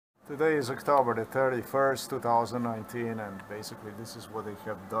Today is October the 31st, 2019, and basically this is what they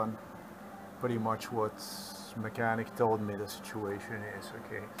have done. Pretty much what mechanic told me the situation is.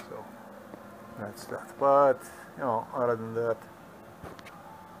 Okay, so that's that. But, you know, other than that,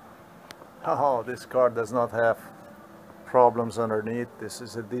 oh, this car does not have problems underneath. This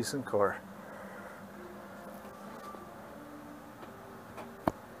is a decent car.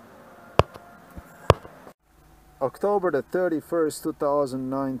 October the 31st,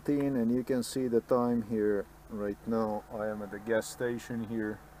 2019, and you can see the time here right now. I am at the gas station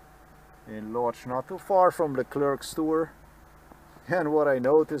here in Lodz, not too far from the clerk's store. And what I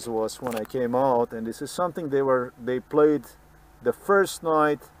noticed was when I came out, and this is something they played the first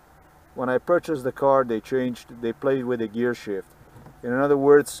night when I purchased the car, they played with the gear shift. In other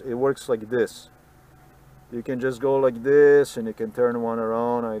words, it works like this. You can just go like this and you can turn one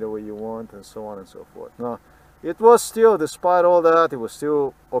around either way you want and so on and so forth. Now, it was still, despite all that, it was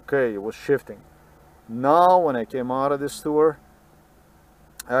still okay, it was shifting. Now, when I came out of the store,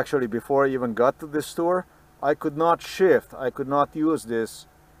 actually before I even got to the store, I could not shift. I could not use this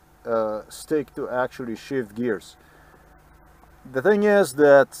stick to actually shift gears. The thing is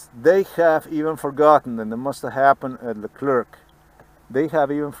that they have even forgotten, and it must have happened at Leclerc, they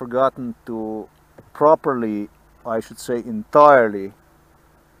have even forgotten to properly, I should say entirely,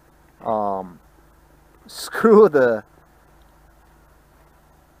 screw the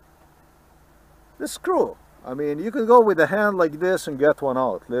screw. I mean, you can go with a hand like this and get one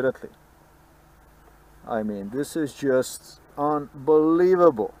out, literally. I mean, this is just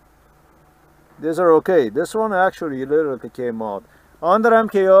unbelievable. These are okay. This one actually literally came out. Under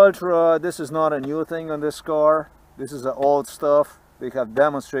MK Ultra, this is not a new thing on this car. This is the old stuff. They have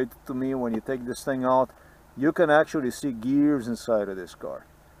demonstrated to me when you take this thing out, you can actually see gears inside of this car.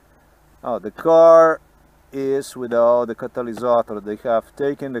 Now, the car is without the catalysator. They have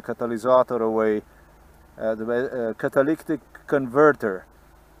taken the catalysator away, the catalytic converter.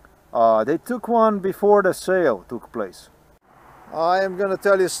 They took one before the sale took place. I am gonna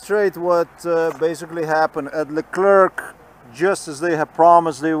tell you straight what basically happened at Leclerc, just as they have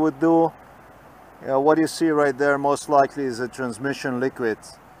promised they would do. What you see right there most likely is a transmission liquid.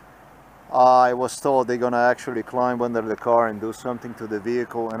 I was told they're gonna actually climb under the car and do something to the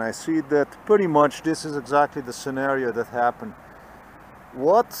vehicle, and I see that pretty much this is exactly the scenario that happened.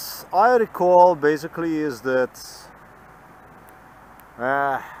 What I recall basically is that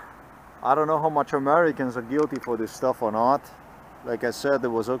I don't know how much Americans are guilty for this stuff or not. Like I said,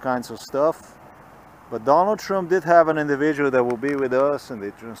 there was all kinds of stuff, but Donald Trump did have an individual that will be with us, and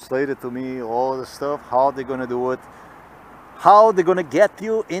they translated to me all the stuff, how they're gonna do it, how they're gonna get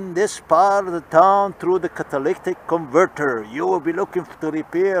you in this part of the town through the catalytic converter. You will be looking to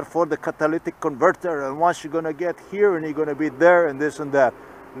repair for the catalytic converter, and once you're gonna get here and you're gonna be there and this and that.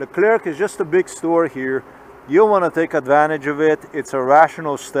 Leclerc is just a big store here. You want to take advantage of it. It's a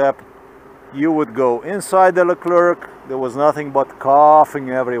rational step. You would go inside the Leclerc. There was nothing but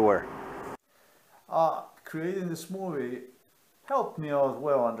coughing everywhere. Creating this movie helped me as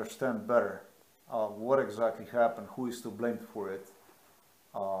well understand better what exactly happened, who is to blame for it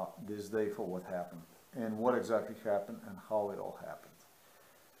this day for what happened, and what exactly happened and how it all happened.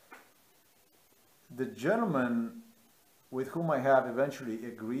 The gentleman with whom I have eventually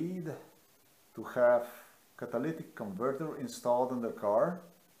agreed to have catalytic converter installed in the car,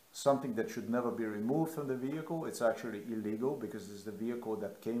 something that should never be removed from the vehicle. It's actually illegal because it's the vehicle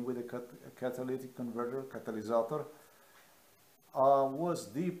that came with a catalytic converter, catalysator, was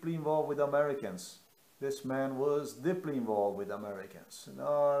deeply involved with Americans. This man was deeply involved with Americans. And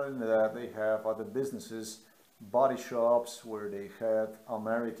not only that, they have other businesses, body shops, where they had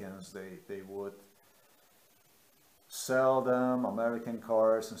Americans. They would sell them American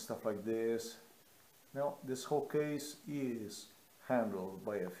cars and stuff like this. Now, this whole case is handled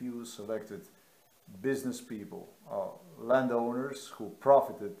by a few selected business people, landowners who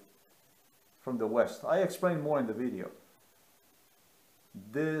profited from the West. I explain more in the video.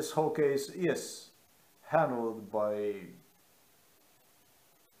 This whole case is handled by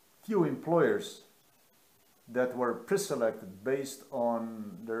few employers that were pre-selected based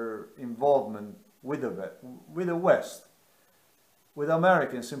on their involvement with the West, with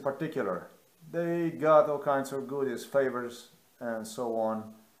Americans in particular. They got all kinds of goodies, favors, and so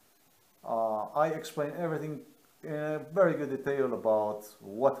on. I explain everything in a very good detail about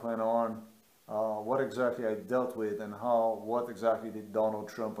what went on, what exactly I dealt with, and what exactly did Donald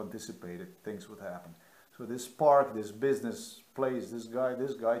Trump anticipated things would happen. So this park, this business place, this guy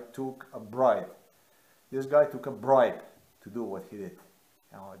took a bribe. This guy took a bribe to do what he did.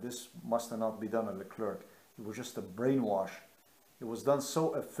 Now, this must not be done at Leclerc. It was just a brainwash It was done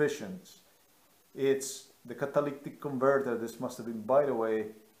so efficient. It's the catalytic converter. This must have been, by the way,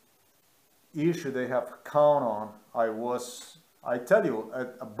 issue they have count on. I tell you,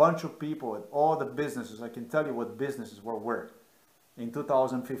 a bunch of people at all the businesses, I can tell you what businesses were in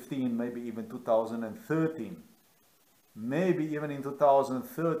 2015, maybe even 2013, maybe even in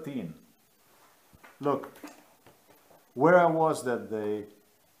 2013. Look, where I was that day,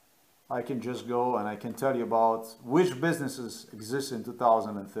 I can just go and I can tell you about which businesses exist in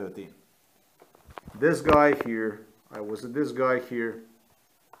 2013. This guy here, I was at this guy here,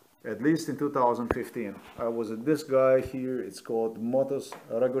 at least in 2015. I was at this guy here, it's called Motos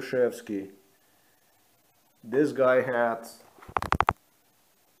Ragoshevsky. This guy had,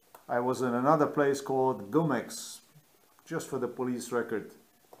 I was in another place called Gumex, just for the police record.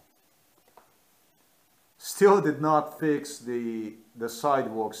 Still did not fix the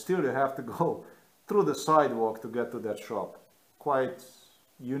sidewalk. Still you have to go through the sidewalk to get to that shop. Quite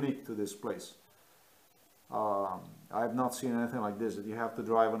unique to this place. I have not seen anything like this, that you have to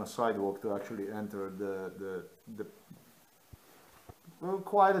drive on a sidewalk to actually enter the well,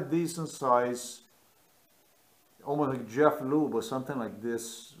 quite a decent size, almost like Jeff Lube or something like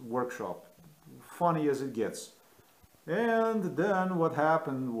this workshop. Funny as it gets. And then what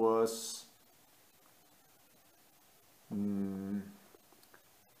happened was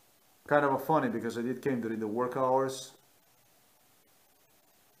kind of funny, because I did came during the work hours,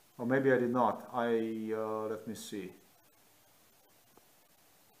 or maybe I did not. Let me see.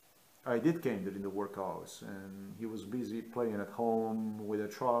 I did came during the work hours, and he was busy playing at home with a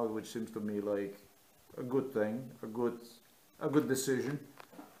child, which seems to me like a good thing, a good decision.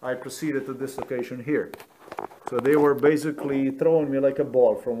 I proceeded to this location here. So they were basically throwing me like a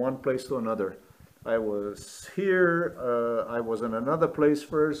ball from one place to another. I was here, I was in another place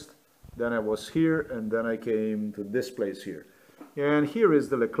first, then I was here, and then I came to this place here. And here is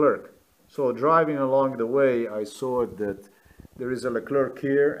the Leclerc. So driving along the way, I saw that there is a Leclerc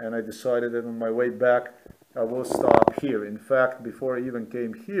here, and I decided that on my way back, I will stop here. In fact, before I even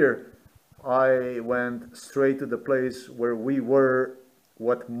came here, I went straight to the place where we were,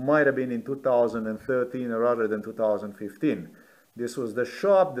 what might have been in 2013 rather than 2015. This was the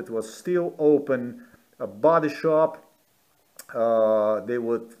shop that was still open, a body shop. They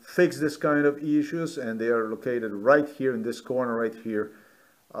would fix this kind of issues, and they are located right here in this corner right here,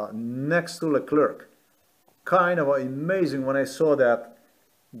 next to Leclerc. Kind of amazing when I saw that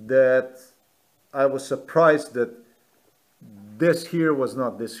I was surprised that this here was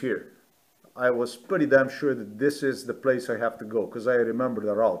not this here. I was pretty damn sure that this is the place I have to go, because I remember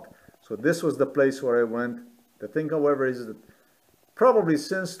the route. So this was the place where I went. The thing, however, is that probably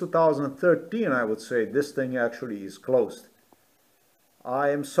since 2013, I would say, this thing actually is closed. I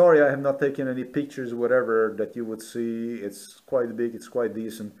am sorry I have not taken any pictures, whatever, that you would see. It's quite big, it's quite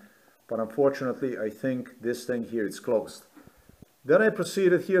decent. But unfortunately, I think this thing here is closed. Then I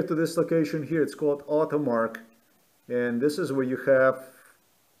proceeded here to this location here. It's called Automark. And this is where you have,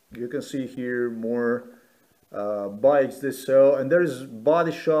 you can see here more bikes they sell. And there's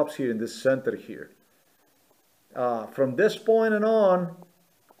body shops here in this center here. From this point and on,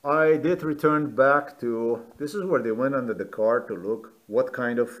 I did return back to, this is where they went under the car to look what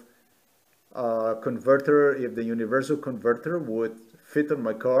kind of converter, if the universal converter would fit on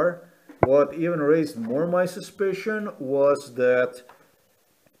my car. What even raised more my suspicion was that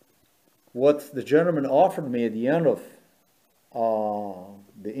what the gentleman offered me at the end of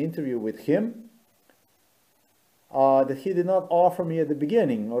the interview with him, that he did not offer me at the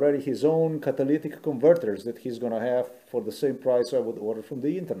beginning already his own catalytic converters that he's going to have for the same price I would order from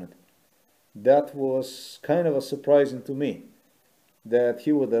the internet. That was kind of a surprising to me, that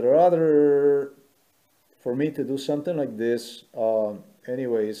he would rather for me to do something like this.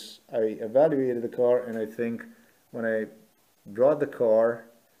 Anyways, I evaluated the car, and I think when I brought the car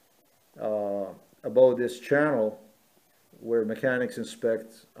about this channel where mechanics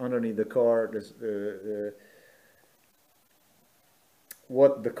inspect underneath the car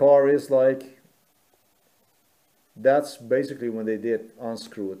what the car is like, that's basically when they did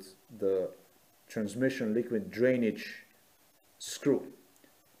unscrewed the transmission liquid drainage screw.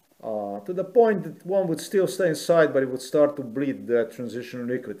 To the point that one would still stay inside, but it would start to bleed the transmission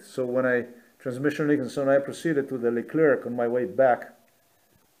liquid. So when I proceeded to the Leclerc on my way back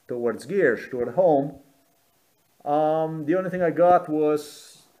towards Giersch, toward home, the only thing I got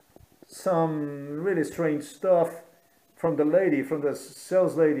was some really strange stuff from the lady, from the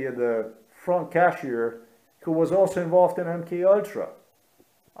sales lady at the front cashier, who was also involved in MK Ultra.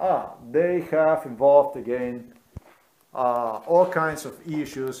 They have involved again all kinds of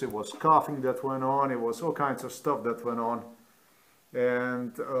issues. It was coughing that went on, it was all kinds of stuff that went on.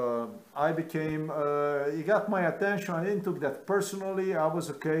 And I became, it got my attention. I didn't took that personally. I was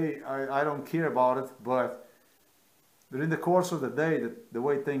okay. I don't care about it. But during the course of the day, the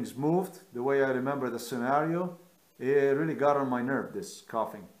way things moved, the way I remember the scenario, it really got on my nerve, this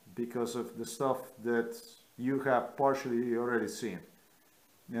coughing, because of the stuff that you have partially already seen.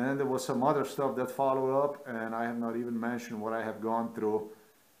 And then there was some other stuff that followed up, and I have not even mentioned what I have gone through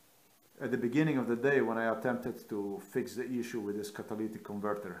at the beginning of the day when I attempted to fix the issue with this catalytic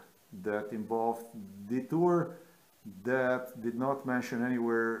converter that involved detour, that did not mention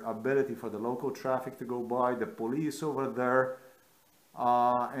anywhere ability for the local traffic to go by, the police over there,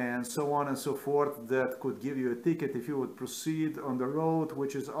 and so on and so forth, that could give you a ticket if you would proceed on the road,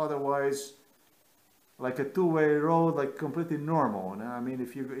 which is otherwise like a two-way road, like completely normal. And I mean,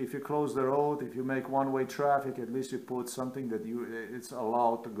 if you close the road, if you make one-way traffic, at least you put something that it's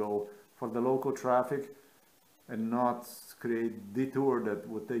allowed to go for the local traffic, and not create detour that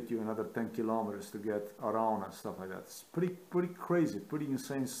would take you another 10 kilometers to get around and stuff like that. It's pretty crazy, pretty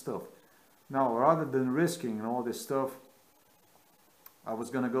insane stuff. Now, rather than risking all this stuff, I was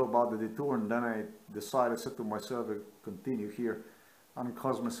gonna go about the detour, and then I decided, said to myself, I'll continue here and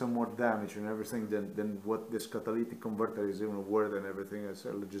cause me some more damage and everything than what this catalytic converter is even worth and everything. I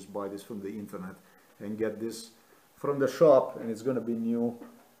said, let's just buy this from the internet and get this from the shop, and it's gonna be new.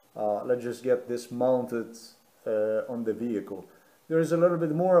 Let's just get this mounted on the vehicle. There is a little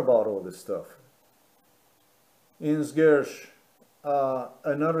bit more about all this stuff. In Zgersh,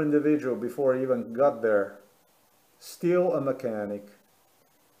 another individual, before I even got there, still a mechanic,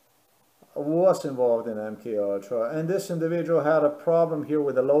 was involved in MK Ultra, and this individual had a problem here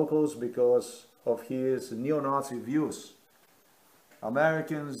with the locals because of his neo-Nazi views.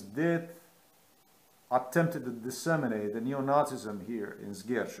 Americans did attempted to disseminate the neo-Nazism here in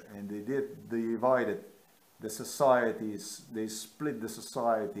Zgersh, and they did divided the societies, they split the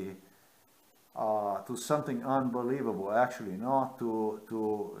society to something unbelievable, actually. No,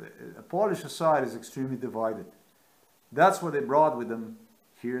 Polish society is extremely divided. That's what they brought with them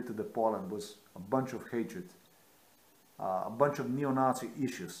here to the Poland, was a bunch of hatred, a bunch of neo-Nazi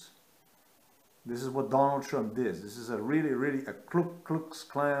issues. This is what Donald Trump did. This is a really a Ku Klux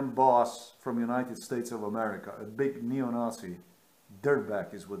Klan boss from United States of America, a big neo-Nazi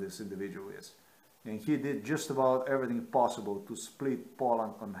dirtbag is what this individual is. And he did just about everything possible to split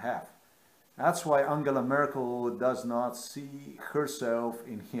Poland in half. That's why Angela Merkel does not see herself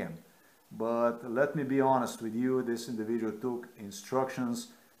in him. But let me be honest with you, this individual took instructions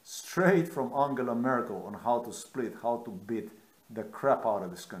straight from Angela Merkel on how to split, how to beat the crap out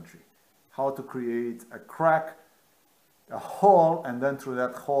of this country, how to create a crack, a hole, and then through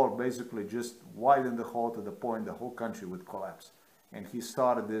that hole basically just widen the hole to the point the whole country would collapse. And he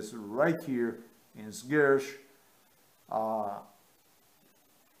started this right here in Zgersh.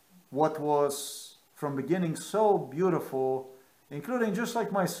 What was from beginning so beautiful, including just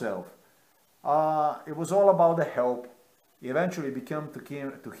like myself, it was all about the help. Eventually became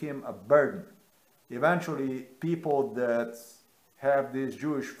to him a burden. Eventually people that have these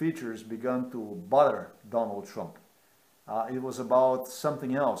Jewish features began to bother Donald Trump. It was about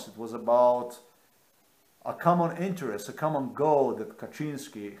something else. It was about a common interest, a common goal that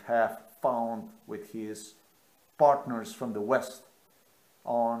Kaczynski have found with his partners from the West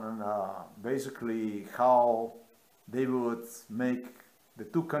on basically how they would make the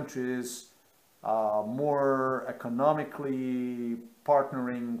two countries more economically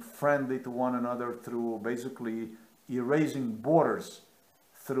partnering, friendly to one another through basically erasing borders,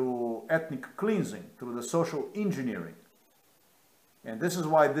 through ethnic cleansing, through the social engineering. And this is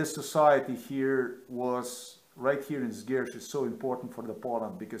why this society here was, right here in Zgersh, is so important for the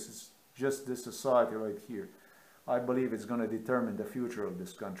Poland, because it's just this society right here. I believe it's going to determine the future of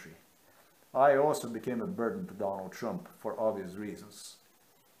this country. I also became a burden to Donald Trump for obvious reasons.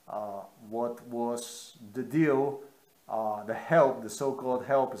 What was the deal? The help, the so-called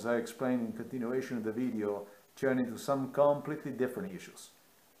help, as I explained in continuation of the video, turned into some completely different issues.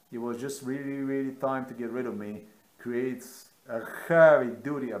 It was just really time to get rid of me, create a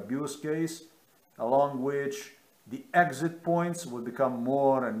heavy-duty abuse case, along which the exit points would become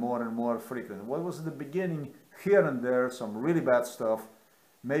more and more frequent. What was in the beginning, here and there, some really bad stuff,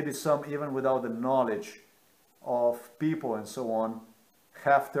 maybe some even without the knowledge of people and so on,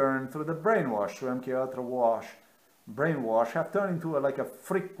 have turned through the brainwash, through MK Ultra wash, brainwash, have turned into like a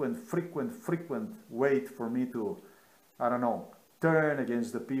frequent way for me to, I don't know, turn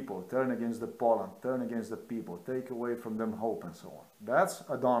against the people, turn against the Poland, turn against the people, take away from them hope and so on. That's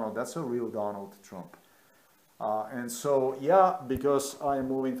a Donald, that's a real Donald Trump. And so, yeah, because I'm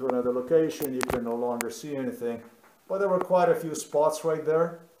moving to another location, you can no longer see anything. but there were quite a few spots right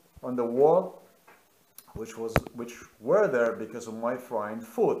there on the wall, which were there because of my frying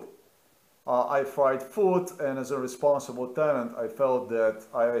food. I fried food, and as a responsible tenant, I felt that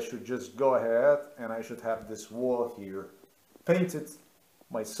I should just go ahead and I should have this wall here painted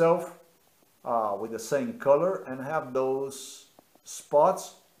myself with the same color and have those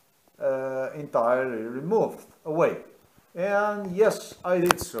spots entirely removed away. And yes, I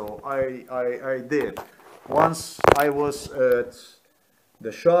did so. I did. Once I was at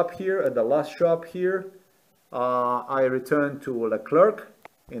the shop here, at the last shop here, I returned to Leclerc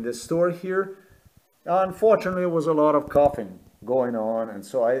in the store here. Unfortunately, there was a lot of coughing going on, and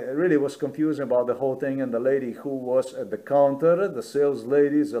so I really was confused about the whole thing. And the lady who was at the counter, the sales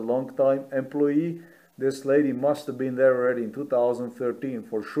lady, is a long-time employee. This lady must have been there already in 2013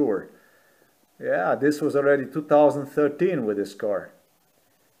 for sure. Yeah, this was already 2013 with this car.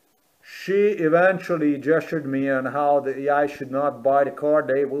 She eventually gestured me on how I should not buy the car.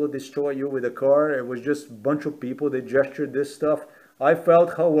 They will destroy you with the car. It was just a bunch of people. They gestured this stuff. I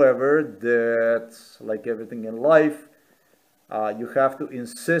felt, however, that like everything in life, you have to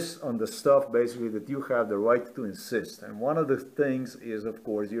insist on the stuff basically that you have the right to insist. And one of the things is, of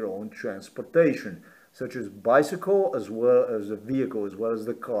course, your own transportation, such as bicycle as well as a vehicle, as well as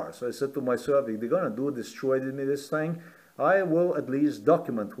the car. So I said to myself, if they're going to destroy me this thing, I will at least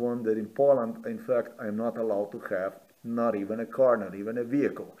document one that in Poland, in fact, I'm not allowed to have not even a car, not even a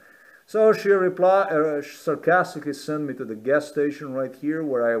vehicle. So she sarcastically sent me to the gas station right here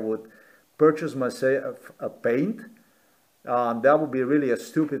where I would purchase myself a paint. That would be really a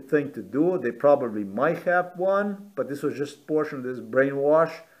stupid thing to do. They probably might have one, but this was just a portion of this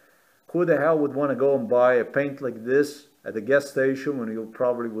brainwash. Who the hell would want to go and buy a paint like this at the gas station when you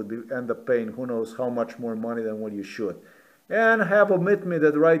probably would end up paying who knows how much more money than what you should? And have admit me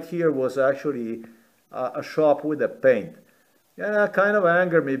that right here was actually a shop with a paint. And that kind of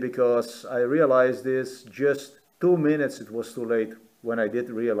angered me because I realized this just 2 minutes, it was too late when I did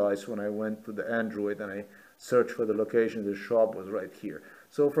realize when I went to the Android and I searched for the location, the shop was right here.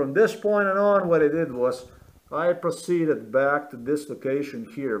 So from this point on, what I did was I proceeded back to this location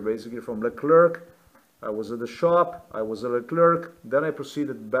here, basically from Leclerc. I was at the shop, I was at Leclerc, then I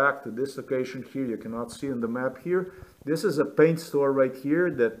proceeded back to this location here. You cannot see on the map here. This is a paint store right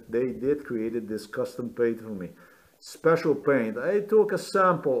here that they did created this custom paint for me. Special paint. I took a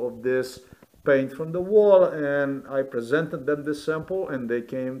sample of this paint from the wall and I presented them this sample, and they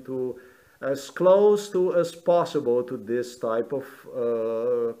came to as close to as possible to this type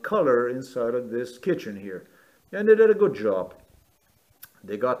of color inside of this kitchen here. And they did a good job.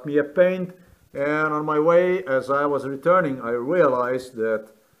 They got me a paint, and on my way, as I was returning, I realized that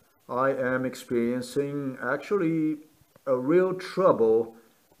I am experiencing actually a real trouble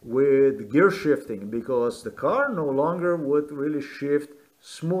with gear shifting, because the car no longer would really shift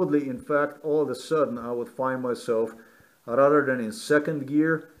smoothly. In fact, all of a sudden I would find myself, rather than in second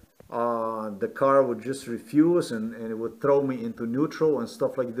gear, the car would just refuse and it would throw me into neutral and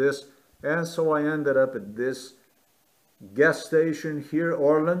stuff like this. And so I ended up at this gas station here,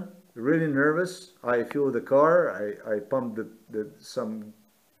 Orlen, really nervous. I fueled the car, I pumped some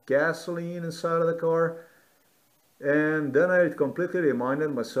gasoline inside of the car. And then I completely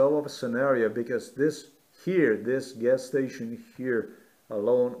reminded myself of a scenario, because this gas station here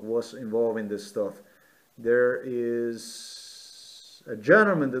alone was involved in this stuff. There is a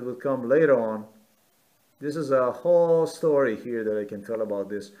gentleman that will come later on. This is a whole story here that I can tell about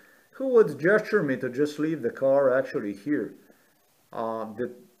this, who would gesture me to just leave the car actually here.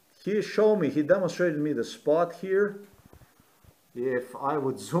 He demonstrated me the spot here. If I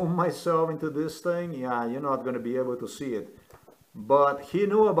would zoom myself into this thing, yeah, you're not going to be able to see it. But he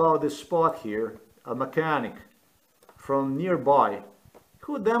knew about this spot here, a mechanic from nearby,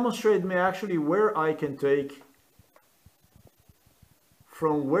 who demonstrated me actually where I can take,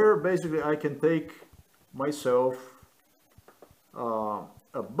 from where basically I can take myself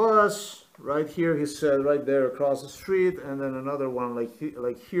a bus. Right here, he said, right there across the street, and then another one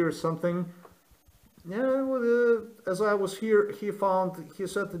like here, something. Yeah, well, as I was here, he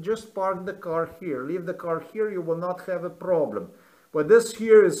said to just park the car here, leave the car here, you will not have a problem. But this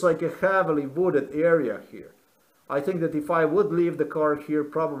here is like a heavily wooded area here. I think that if I would leave the car here,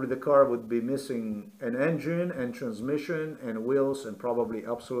 probably the car would be missing an engine and transmission and wheels and probably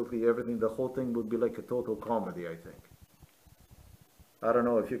absolutely everything. The whole thing would be like a total comedy, I think. I don't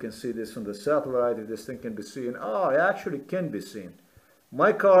know if you can see this on the satellite, if this thing can be seen. Oh, it actually can be seen.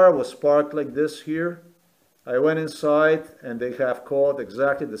 My car was parked like this here. I went inside and they have called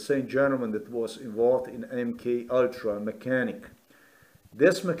exactly the same gentleman that was involved in MK Ultra, a mechanic.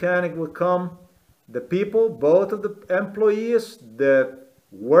 This mechanic would come, the people, both of the employees that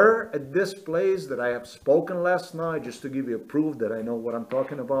were at this place that I have spoken last night, just to give you a proof that I know what I'm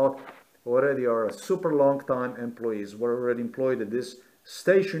talking about, already are a super long time employees, were already employed at this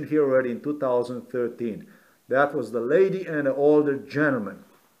station here already in 2013. That was the lady and the older gentleman.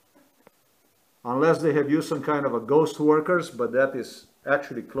 Unless they have used some kind of a ghost workers, but that is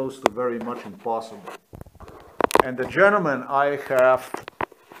actually close to very much impossible. And the gentleman I have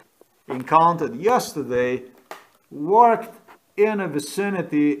encountered yesterday worked in a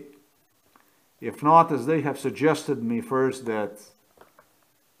vicinity, if not as they have suggested me first, that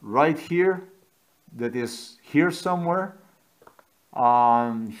right here, that is here somewhere.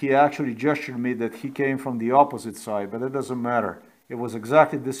 He actually gestured me that he came from the opposite side, but it doesn't matter. It was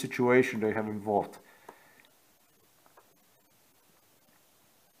exactly this situation they have involved.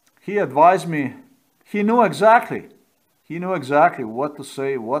 He advised me, he knew exactly what to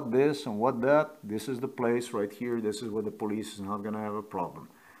say, what this and what that. This is the place right here, this is where the police is not going to have a problem.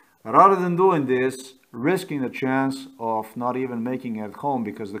 Rather than doing this, risking the chance of not even making it home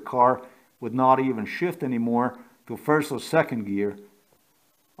because the car would not even shift anymore to first or second gear,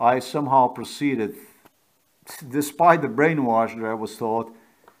 I somehow proceeded, despite the brainwash that I was taught.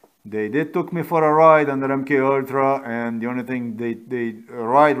 They did took me for a ride under MK Ultra, and the only thing they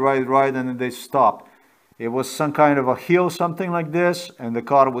ride, and then they stop. It was some kind of a hill, something like this, and the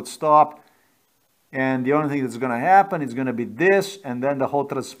car would stop. And the only thing that's going to happen is going to be this, and then the whole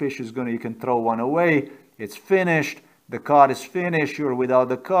transmission is going to, you can throw one away. It's finished. The car is finished. You're without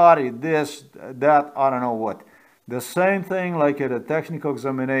the car. This, that, I don't know what. The same thing like at a technical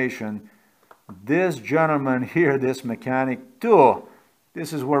examination. This gentleman here, this mechanic too,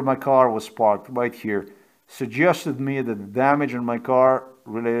 this is where my car was parked, right here, suggested me that the damage in my car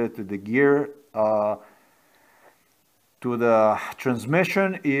related to the gear, to the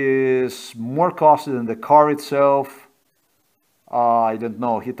transmission is more costly than the car itself. I don't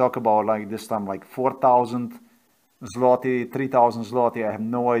know, he talked about like this time like 4,000 zloty, 3,000 zloty, I have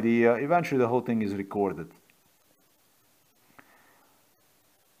no idea. Eventually the whole thing is recorded.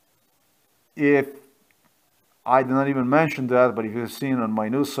 If I did not even mention that, but if you've seen on my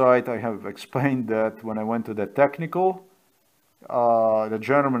news site, I have explained that when I went to the technical, the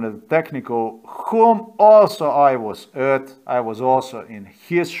gentleman at the technical, whom also I was at, I was also in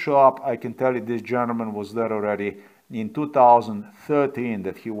his shop. I can tell you this gentleman was there already in 2013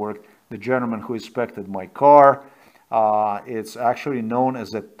 that he worked, the gentleman who inspected my car. It's actually known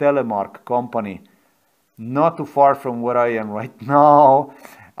as a Telemark company, not too far from where I am right now.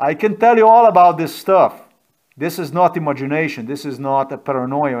 I can tell you all about this stuff. This is not imagination. This is not a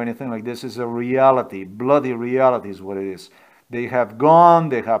paranoia or anything like this. It's a reality. Bloody reality is what it is. They have gone,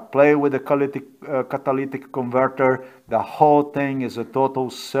 they have played with the catalytic converter. The whole thing is a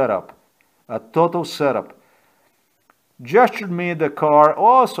total setup. A total setup. Gestured me the car,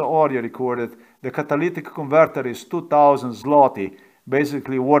 also audio recorded. The catalytic converter is 2,000 zloty.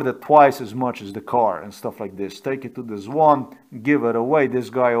 Basically worth twice as much as the car and stuff like this. Take it to this one, give it away.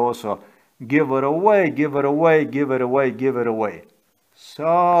 This guy also, give it away, give it away, give it away, give it away.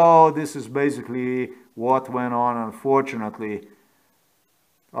 So this is basically what went on. Unfortunately,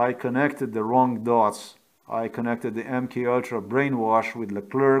 I connected the wrong dots. I connected the MK Ultra brainwash with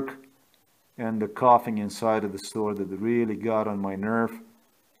Leclerc and the coughing inside of the store that really got on my nerve.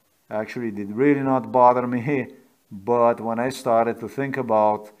 Actually, it did really not bother me. But when I started to think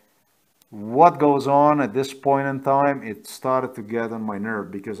about what goes on at this point in time, it started to get on my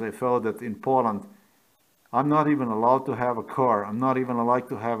nerve, because I felt that in Poland, I'm not even allowed to have a car. I'm not even allowed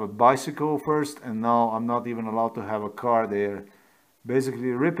to have a bicycle first, and now I'm not even allowed to have a car. They're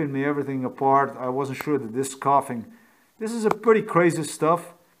basically ripping me everything apart. I wasn't sure that this coughing, this is a pretty crazy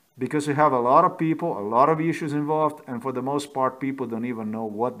stuff, because you have a lot of people, a lot of issues involved, and for the most part, people don't even know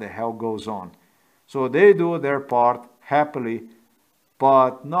what the hell goes on. So they do their part happily,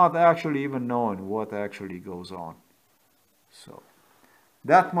 but not actually even knowing what actually goes on. So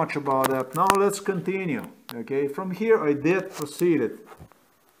that much about that. Now let's continue. Okay, from here I did proceed.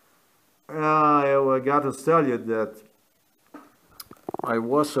 I got to tell you that I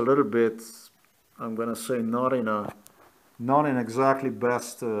was a little bit, I'm gonna say, not in exactly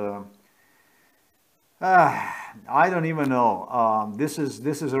best. I don't even know. This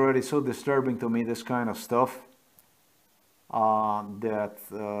is already so disturbing to me, this kind of stuff, that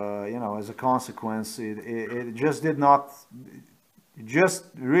you know, as a consequence, it just did not, just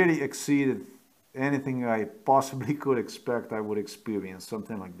really exceeded anything I possibly could expect I would experience,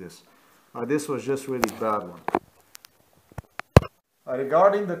 something like this. This was just really bad one.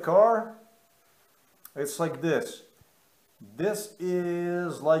 Regarding the car, it's like this. This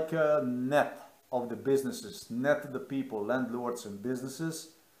is like a net. of the businesses, net to the people, landlords and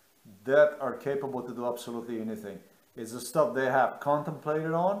businesses that are capable to do absolutely anything. It's the stuff they have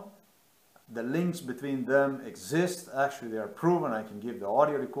contemplated on. The links between them exist. Actually, they are proven. I can give the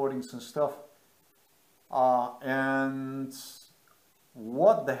audio recordings and stuff. And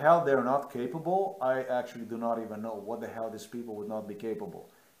what the hell they're not capable, I actually do not even know what the hell these people would not be capable.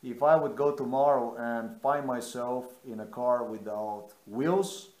 If I would go tomorrow and find myself in a car without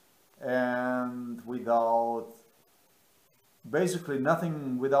wheels and without, basically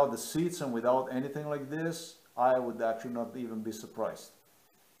nothing, without the seats and without anything like this, I would actually not even be surprised.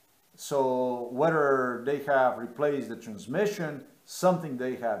 So whether they have replaced the transmission, something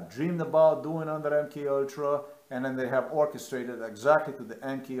they have dreamed about doing under MK Ultra, and then they have orchestrated exactly to the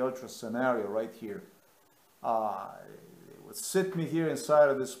MK Ultra scenario right here. It would sit me here inside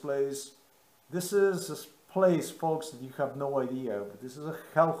of this place. This is a place, folks, that you have no idea. This is a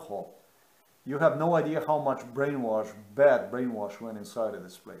hellhole. You have no idea how much brainwash, bad brainwash went inside of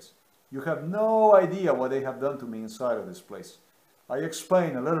this place. You have no idea what they have done to me inside of this place. I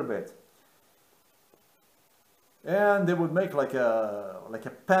explain a little bit. And they would make like a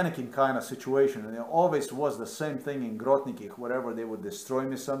panicking kind of situation. And it always was the same thing in Grotniki. Wherever they would destroy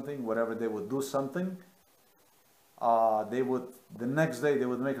me something, wherever they would do something, they would, the next day they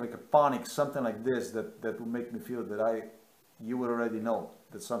would make like a panic, something like this, that would make me feel that you would already know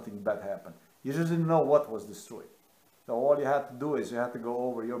that something bad happened. You just didn't know what was destroyed. So all you had to do is you had to go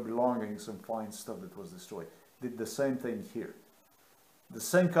over your belongings and find stuff that was destroyed. Did the same thing here. The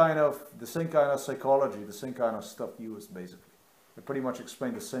same kind of psychology, the same kind of stuff used, basically. They pretty much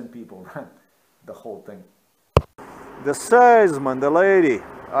explained the same people ran the whole thing. The salesman, the lady,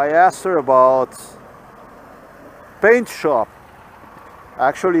 I asked her about paint shop.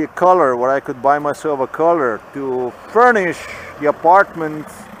 Actually a color, where I could buy myself a color to furnish the apartment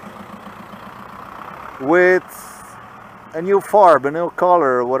with a new farb, a new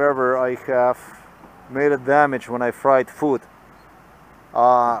color, whatever I have made a damage when I fried food.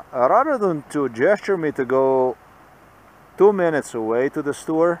 Rather than to gesture me to go 2 minutes away to the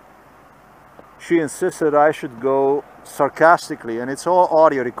store, she insisted I should go sarcastically, and it's all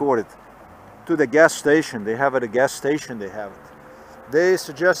audio recorded, to the gas station. They have it at a gas station, they have it. They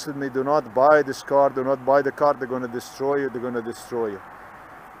suggested me, do not buy this car, do not buy the car, they're going to destroy you, they're going to destroy you.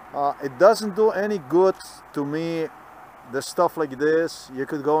 It doesn't do any good to me, the stuff like this. You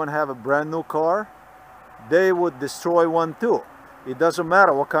could go and have a brand new car, they would destroy one too. It doesn't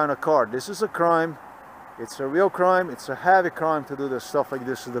matter what kind of car. This is a crime. It's a real crime. It's a heavy crime to do the stuff like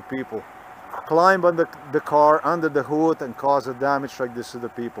this to the people. Climb on the car, under the hood, and cause a damage like this to the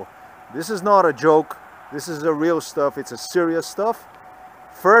people. This is not a joke. This is the real stuff. It's a serious stuff.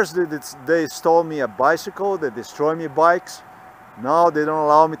 First they stole me a bicycle. They destroy me bikes. Now they don't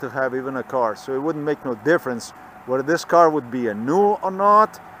allow me to have even a car. So it wouldn't make no difference whether this car would be a new or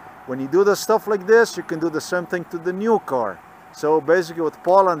not. When you do the stuff like this, you can do the same thing to the new car. So basically what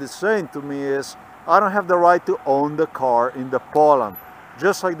Poland is saying to me is, I don't have the right to own the car in the Poland,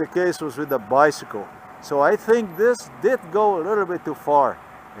 just like the case was with the bicycle. So I think this did go a little bit too far.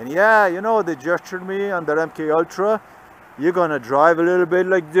 And yeah, you know, they gestured me under MK Ultra. You're gonna drive a little bit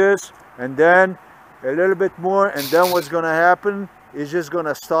like this, and then a little bit more, and then what's gonna happen is just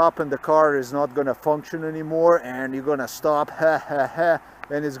gonna stop, and the car is not gonna function anymore, and you're gonna stop, ha ha ha,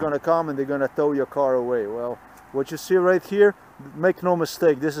 and it's gonna come and they're gonna tow your car away. Well, what you see right here, make no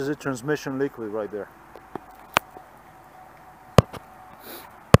mistake, this is a transmission liquid right there.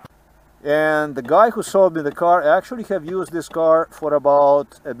 And the guy who sold me the car actually have used this car for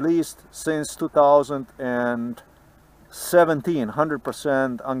about, at least since 2017,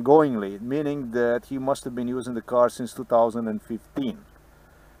 100% ongoingly, meaning that he must have been using the car since 2015.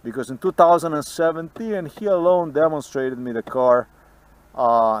 Because in 2017, he alone demonstrated me the car,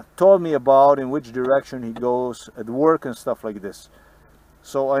 told me about in which direction he goes at work and stuff like this.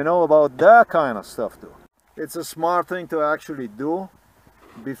 So I know about that kind of stuff too. It's a smart thing to actually do.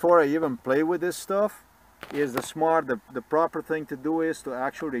 Before I even play with this stuff, the proper thing to do is to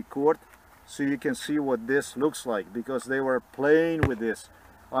actually record, so you can see what this looks like, because they were playing with this.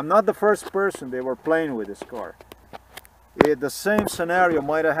 I'm not the first person they were playing with this car. The same scenario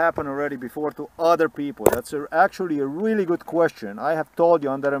might have happened already before to other people. That's actually a really good question. I have told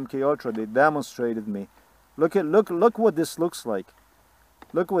you under MK Ultra they demonstrated me. Look what this looks like.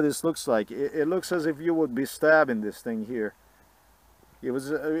 Look what this looks like. It looks as if you would be stabbing this thing here. It would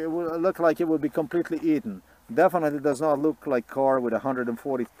look like it would be completely eaten. Definitely does not look like a car with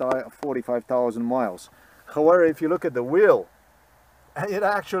 145,000 miles. However, if you look at the wheel, it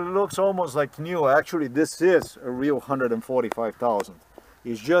actually looks almost like new. Actually, this is a real 145,000.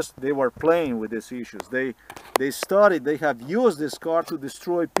 It's just they were playing with these issues. They have used this car to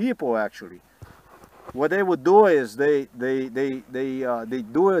destroy people actually. What they would do is they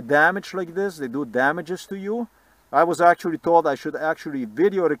do a damage like this. They do damages to you. I was actually told I should actually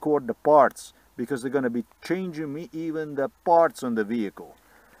video record the parts because they're going to be changing me even the parts on the vehicle.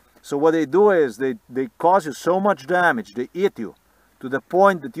 So what they do is they cause you so much damage, they eat you to the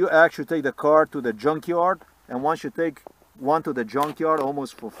point that you actually take the car to the junkyard, and once you take one to the junkyard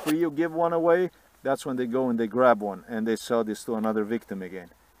almost for free, you give one away, that's when they go and they grab one and they sell this to another victim again.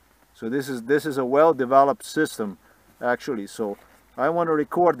 So this is a well-developed system actually. So I want to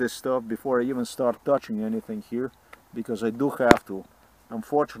record this stuff before I even start touching anything here, because I do have to,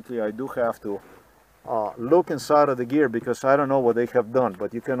 unfortunately I do have to look inside of the gear, because I don't know what they have done,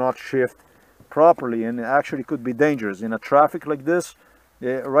 but you cannot shift properly, and it actually could be dangerous in a traffic like this.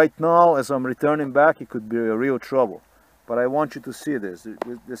 Right now as I'm returning back, it could be a real trouble. But I want you to see this.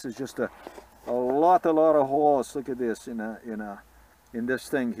 This is just a lot of holes. Look at this in this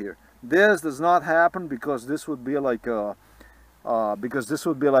thing here. This does not happen because this would be like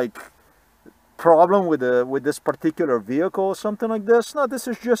problem with this particular vehicle or something like this. No, this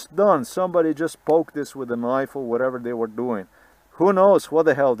is just done. Somebody just poked this with a knife or whatever they were doing. Who knows what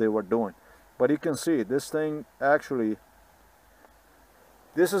the hell they were doing. But you can see this thing actually,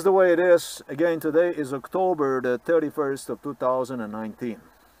 this is the way it is. Again, today is October the 31st of 2019.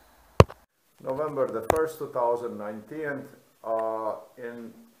 November the 1st, 2019.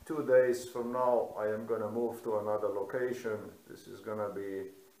 In 2 days from now, I am going to move to another location. This is going to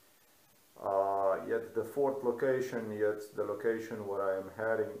be yet the fourth location, yet the location where I am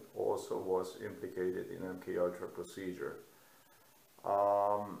heading also was implicated in MK Ultra procedure.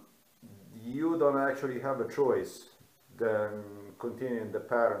 You don't actually have a choice than continuing the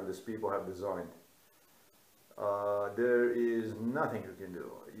pattern these people have designed. There is nothing you can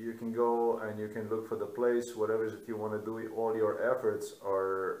do. You can go and you can look for the place, whatever it is that you want to do. All your efforts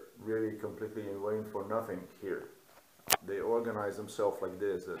are really completely in vain for nothing here. They organize themselves like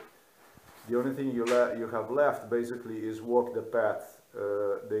this, that the only thing you have left basically is walk the path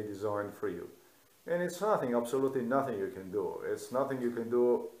they designed for you. And it's nothing, absolutely nothing you can do. It's nothing you can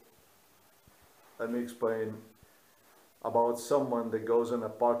do. Let me explain about someone that goes in a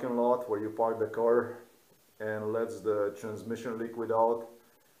parking lot where you park the car and lets the transmission liquid out.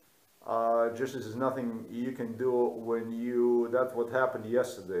 Just as there's nothing you can do when that's what happened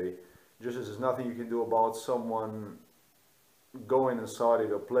yesterday. Just as there's nothing you can do about someone going inside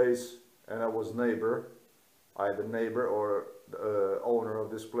of a place, and I was either neighbor or the owner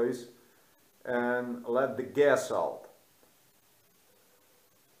of this place, and let the gas out.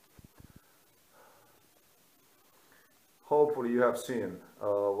 Hopefully you have seen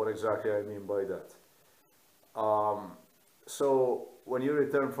what exactly I mean by that. So when you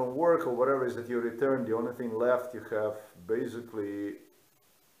return from work or whatever it is that you return, the only thing left you have, basically,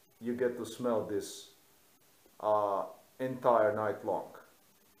 you get to smell this entire night long.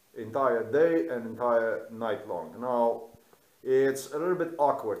 Entire day and entire night long. Now, it's a little bit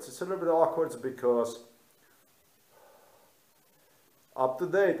awkward. It's a little bit awkward because up to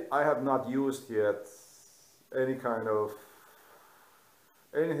date I have not used yet any kind of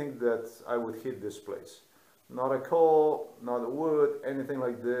anything that I would hit this place. Not a coal, not a wood, anything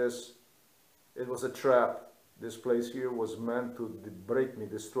like this. It was a trap. This place here was meant to break me,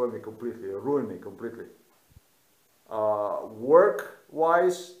 destroy me completely, ruin me completely.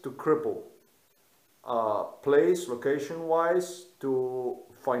 Work-wise, to cripple. Place, location-wise, to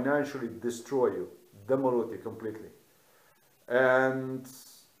financially destroy you, demolish you completely. And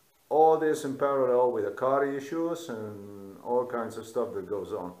all this in parallel with the car issues and all kinds of stuff that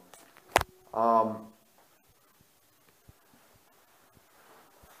goes on.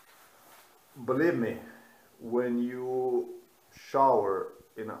 Believe me, when you shower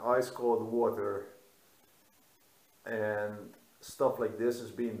in ice cold water and stuff like this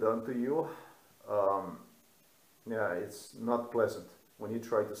is being done to you, yeah, it's not pleasant when you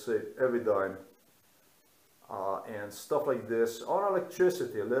try to save every dime and stuff like this. On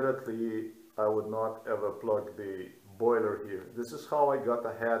electricity, literally, I would not ever plug the boiler here. This is how I got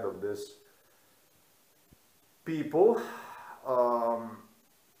ahead of this people.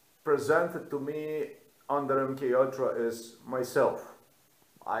 Presented to me under MK Ultra is myself.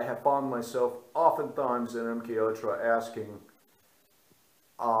 I have found myself oftentimes in MK Ultra asking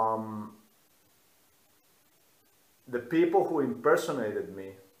the people who impersonated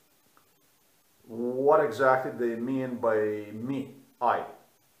me what exactly they mean by me, I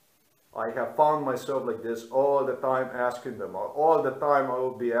have found myself like this all the time asking them, all the time I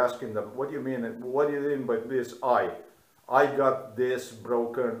will be asking them, what do you mean by this I? I got this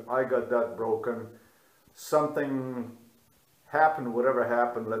broken, I got that broken, something happened, whatever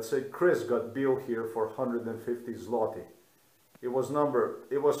happened. Let's say Chris got billed here for 150 zloty. It was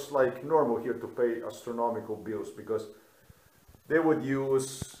like normal here to pay astronomical bills, because they would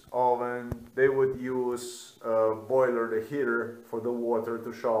use oven, they would use boiler, the heater for the water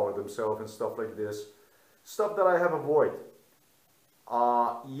to shower themselves and stuff like this. Stuff that I have avoided.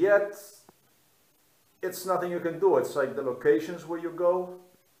 Yet, it's nothing you can do. It's like the locations where you go,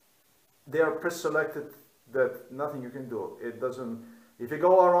 they are pre-selected, that nothing you can do. It doesn't, if you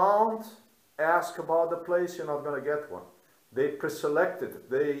go around, ask about the place, you're not going to get one. They pre-selected,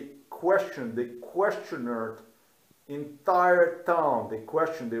 they questioned, they questioned entire town.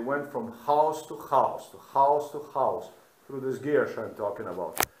 They went from house to house, to house to house, through this Gersh I'm talking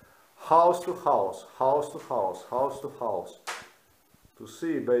about. House to house, house to house, house to house, to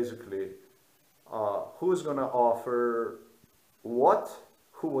see basically who's going to offer what,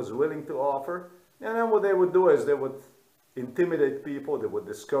 who was willing to offer. And then what they would do is they would intimidate people, they would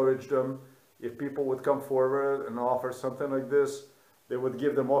discourage them. If people would come forward and offer something like this, they would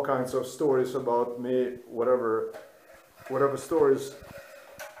give them all kinds of stories about me, whatever stories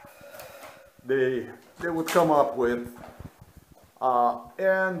they would come up with.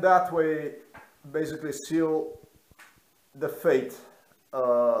 And that way basically seal the fate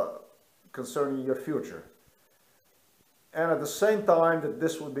concerning your future. And at the same time that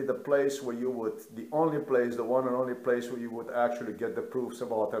this would be the place where you would, the only place, the one and only place where you would actually get the proofs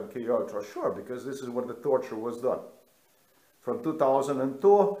about MK Ultra. Sure, because this is where the torture was done. From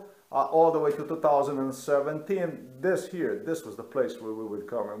 2002 all the way to 2017, this was the place where we would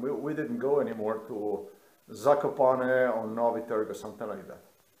come. And we didn't go anymore to Zakopane or Novi Trg or something like that.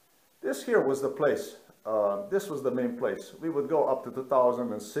 This here was the place. This was the main place. We would go up to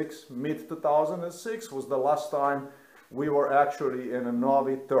 2006. Mid-2006 was the last time we were actually in a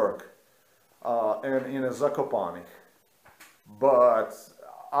Novi Trg and in a Zakopane. But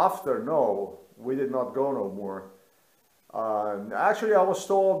after, no, we did not go no more. Actually, I was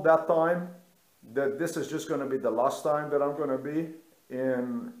told that time that this is just going to be the last time that I'm going to be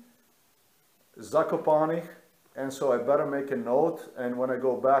in Zakopane, and so I better make a note, and when I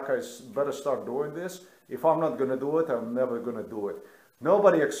go back I better start doing this. If I'm not going to do it, I'm never going to do it.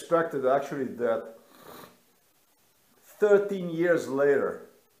 Nobody expected actually that 13 years later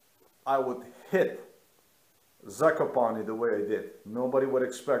I would hit Zakopane the way I did. Nobody would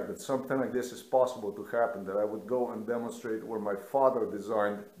expect that something like this is possible to happen, that I would go and demonstrate where my father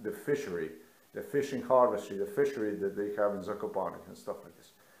designed the fishery, the fishing harvestry, the fishery that they have in Zakopane and stuff like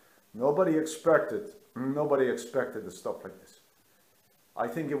this. Nobody expected the stuff like this. I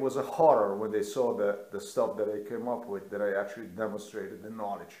think it was a horror when they saw the stuff that I came up with, that I actually demonstrated the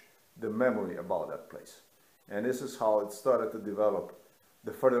knowledge, the memory about that place. And this is how it started to develop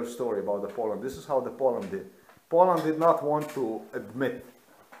the further story about the Poland. This is how the Poland did. Poland did not want to admit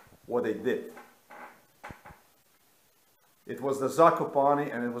what they did. It was the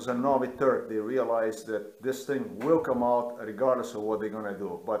Zakopane and it was a Novi Trg. They realized that this thing will come out regardless of what they're going to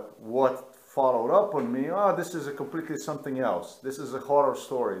do. But what followed up on me, this is a completely something else. This is a horror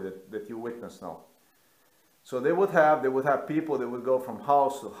story that you witness now. So they would have people, they would go from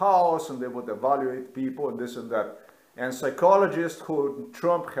house to house and they would evaluate people and this and that. And psychologists who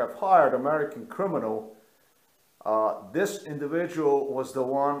Trump have hired, American criminal, this individual was the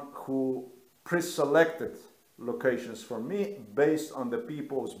one who pre-selected locations for me based on the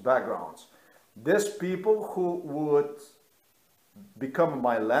people's backgrounds. These people who would become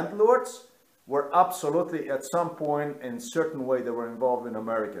my landlords were absolutely at some point in a certain way they were involved in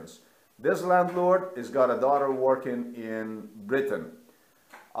Americans. This landlord has got a daughter working in Britain.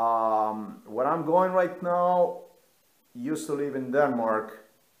 Where I'm going right now, used to live in Denmark,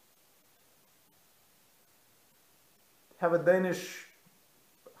 have a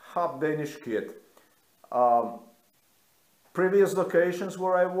half Danish kid. Previous locations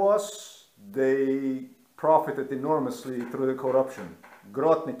where I was, they profited enormously through the corruption.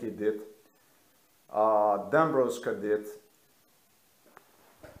 Grotniki did, Dembrovska did,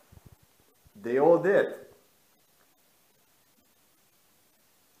 they all did.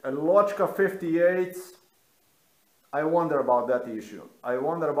 And Lochka 58, I wonder about that issue. I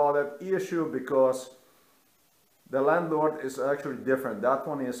wonder about that issue because the landlord is actually different. That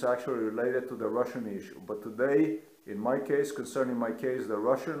one is actually related to the Russian issue. But today, in my case, concerning my case, the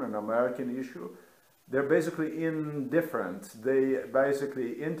Russian and American issue, they're basically indifferent. They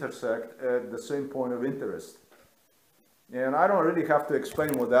basically intersect at the same point of interest. And I don't really have to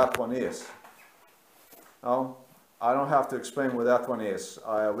explain what that one is. No? I don't have to explain what that one is.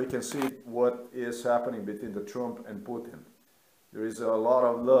 We can see what is happening between the Trump and Putin. There is a lot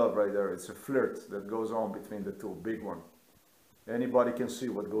of love right there. It's a flirt that goes on between the two, big one. Anybody can see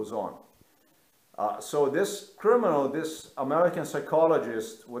what goes on. So this criminal, this American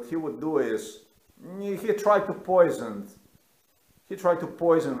psychologist, what he would do is he tried to poison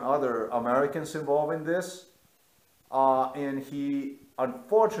other Americans involved in this, and he,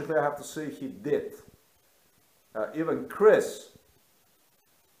 unfortunately, I have to say, he did. Even Chris,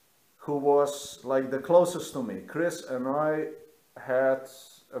 who was like the closest to me, Chris and I had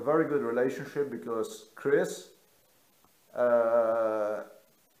a very good relationship because Chris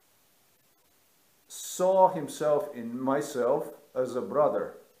saw himself in myself as a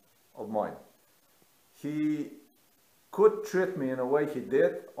brother of mine. He could treat me in a way he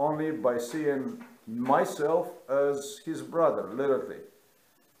did only by seeing myself as his brother, literally.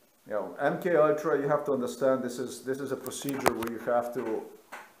 You know, MK Ultra, you have to understand, this is a procedure where you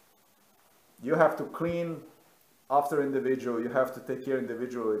have to clean after individual, you have to take care of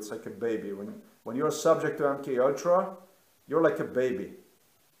individual. It's like a baby. When you're subject to MK Ultra, you're like a baby.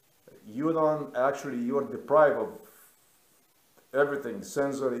 You don't actually, you're deprived of everything,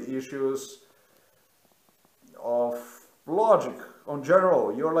 sensory issues, of logic in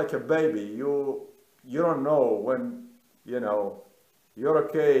general. You're like a baby. You don't know when, you know, you're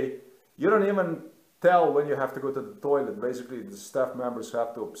okay. You don't even tell when you have to go to the toilet. Basically, the staff members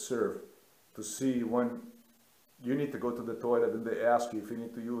have to observe to see when you need to go to the toilet, and they ask you if you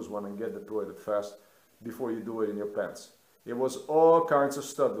need to use one and get the toilet fast before you do it in your pants. It was all kinds of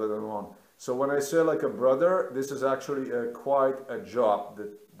stuff going on. So when I say like a brother, this is actually quite a job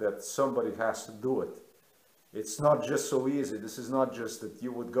that somebody has to do it. It's not just so easy. This is not just that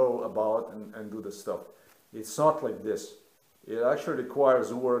you would go about and do the stuff. It's not like this. It actually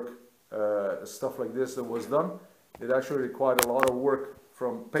requires work. Stuff like this that was done, it actually required a lot of work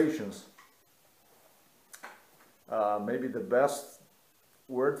from patients. Maybe the best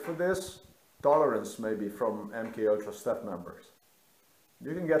word for this, tolerance, maybe, from MK Ultra staff members.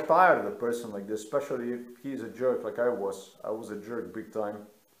 You can get tired of a person like this, especially if he's a jerk like I was. I was a jerk big time.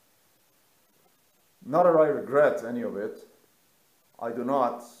 Not that I regret any of it. I do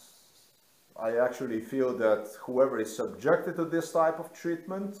not. I actually feel that whoever is subjected to this type of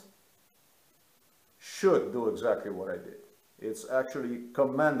treatment should do exactly what I did. It's actually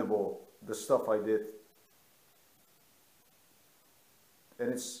commendable, the stuff I did. And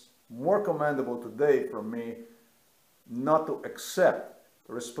it's more commendable today for me not to accept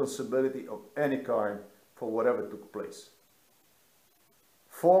responsibility of any kind for whatever took place.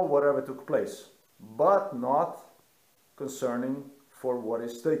 For whatever took place, but not concerning for what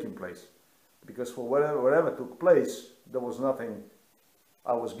is taking place. Because for whatever took place, there was nothing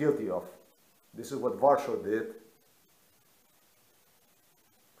I was guilty of. This is what Warsaw did.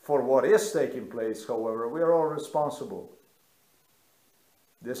 For what is taking place, however, we are all responsible.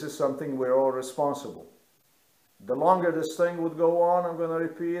 This is something we're all responsible. The longer this thing would go on, I'm going to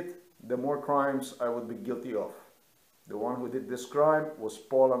repeat, the more crimes I would be guilty of. The one who did this crime was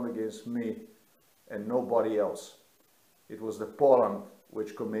Poland against me and nobody else. It was the Poland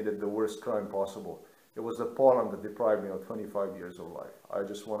which committed the worst crime possible. It was the Poland that deprived me of 25 years of life. I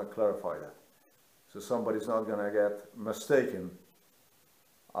just want to clarify that. So somebody's not going to get mistaken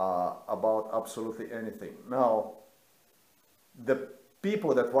about absolutely anything. Now, the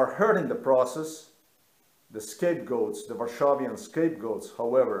people that were hurt in the process, the scapegoats, the Varshavian scapegoats,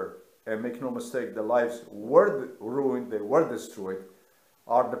 however, and make no mistake, the lives were ruined, they were destroyed,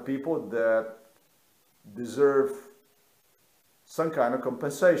 are the people that deserve some kind of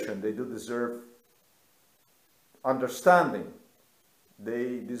compensation. They do deserve understanding.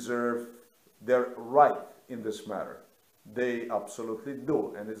 They deserve their right in this matter. They absolutely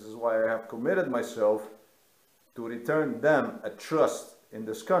do. And this is why I have committed myself to return them a trust in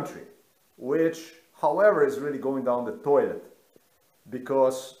this country, which, however, is really going down the toilet.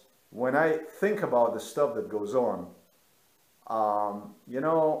 Because when I think about the stuff that goes on, you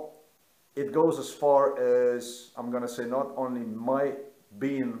know, it goes as far as, I'm going to say, not only my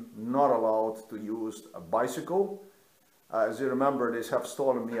being not allowed to use a bicycle. As you remember, they have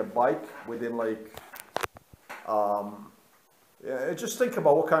stolen me a bike within like, just think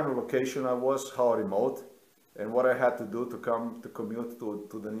about what kind of location I was, how remote, and what I had to do to commute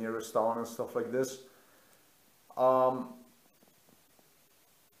to the nearest town and stuff like this.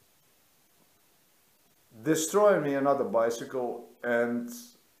 Destroying me another bicycle, and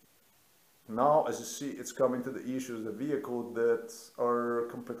now, as you see, it's coming to the issues, the vehicle that are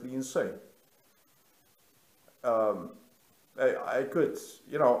completely insane. I could,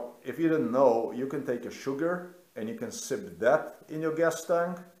 you know, if you didn't know, you can take a sugar and you can sip that in your gas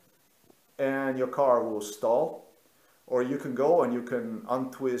tank and your car will stall. Or you can go and you can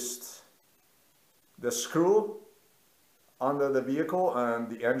untwist the screw under the vehicle and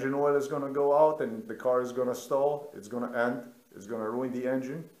the engine oil is going to go out and the car is going to stall. It's going to end. It's going to ruin the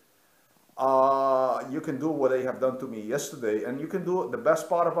engine. You can do what they have done to me yesterday, and you can do the best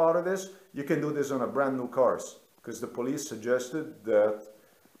part about it is you can do this on a brand new cars, because the police suggested that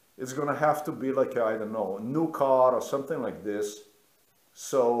it's going to have to be like, I don't know, a new car or something like this,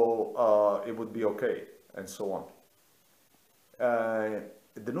 so it would be okay, and so on.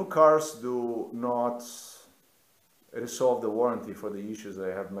 The new cars do not resolve the warranty for the issues I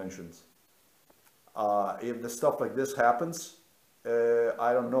have mentioned. If the stuff like this happens,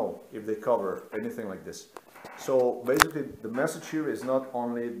 I don't know if they cover anything like this. So basically the message here is not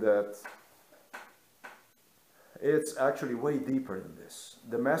only that, it's actually way deeper than this.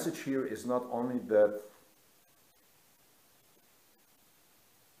 The message here is not only that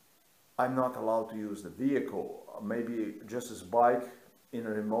I'm not allowed to use the vehicle, maybe just as bike in a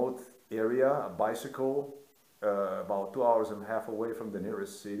remote area, a bicycle, about 2.5 hours away from the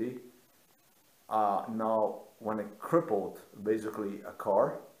nearest city. Now, when it crippled basically a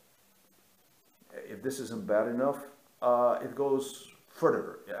car, if this isn't bad enough, it goes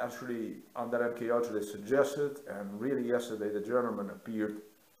further. Actually, under MK Ultra they suggested, and really yesterday the gentleman appeared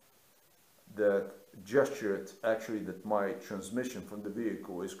that gestured actually that my transmission from the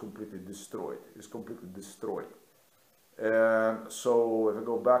vehicle is completely destroyed. And so if I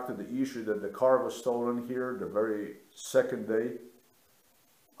go back to the issue that the car was stolen here the very second day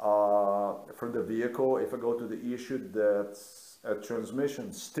from the vehicle, if I go to the issue that a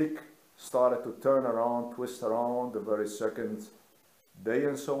transmission stick started to turn around, twist around the very second day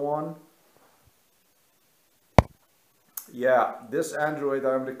and so on. Yeah, this Android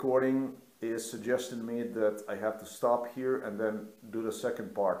I'm recording is suggesting me that I have to stop here and then do the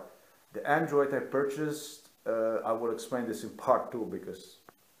second part. The Android I purchased, I will explain this in part 2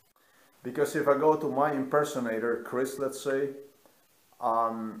 because if I go to my impersonator, Chris, let's say,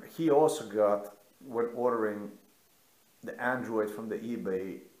 he also got, when ordering the Android from the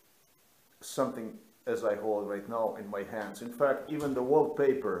eBay, something as I hold right now in my hands. In fact, even the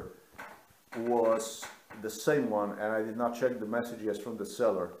wallpaper was the same one, and I did not check the messages from the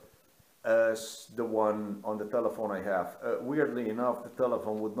seller as the one on the telephone I have. Weirdly enough, the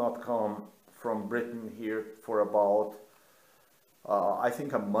telephone would not come from Britain here for about I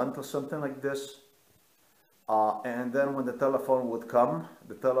think a month or something like this. And then when the telephone would come,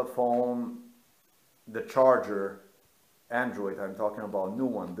 the charger, Android I'm talking about, new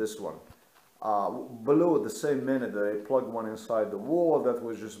one, this one, blew the same minute that I plugged one inside the wall. That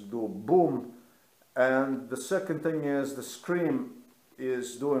was just do boom. And the second thing is the screen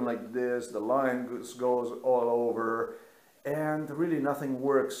is doing like this, the line goes all over, and really nothing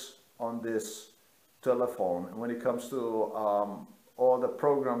works on this telephone. And when it comes to all the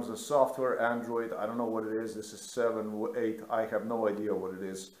programs and software, Android, I don't know what it is, this is 7, 8, I have no idea what it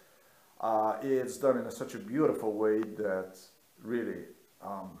is. It's done in such a beautiful way that really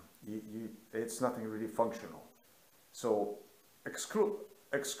it's nothing really functional. So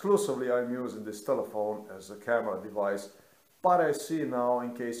exclusively I'm using this telephone as a camera device. But I see now,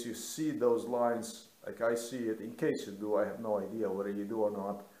 in case you see those lines, like I see it, in case you do, I have no idea whether you do or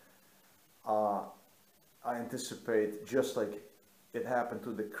not. I anticipate, just like it happened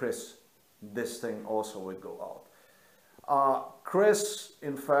to the Chris, this thing also would go out. Chris,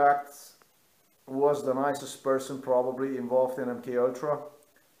 in fact, was the nicest person probably involved in MK Ultra.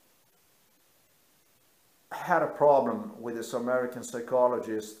 Had a problem with this American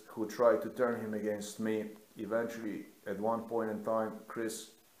psychologist who tried to turn him against me. Eventually, at one point in time,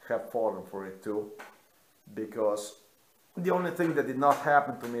 Chris had fallen for it too, because the only thing that did not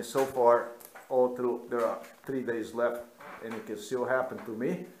happen to me so far, all through, there are 3 days left and it can still happen to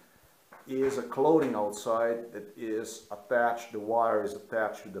me, is a clothing outside that is attached, the wire is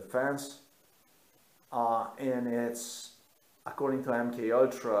attached to the fence, and it's, according to MK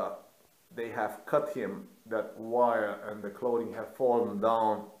Ultra, they have cut him, that wire, and the clothing have fallen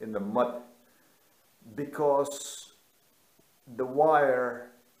down in the mud, because the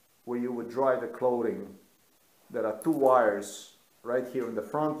wire where you would dry the clothing, there are 2 wires right here in the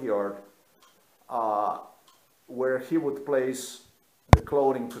front yard, where he would place the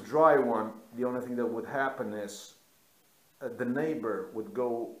clothing to dry one. The only thing that would happen is the neighbor would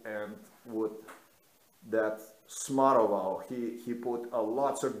go and would that smaroval, he put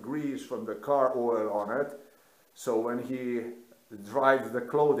lots of grease from the car oil on it, so when he dried the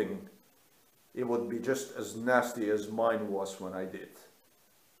clothing, it would be just as nasty as mine was when I did.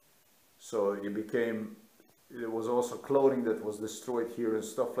 So it became There was also clothing that was destroyed here and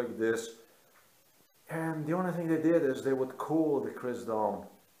stuff like this. And the only thing they did is they would cool the Chris down,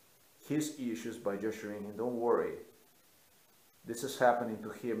 his issues, by just showing him, don't worry, this is happening to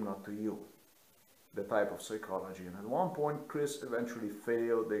him, not to you. The type of psychology. And at one point, Chris eventually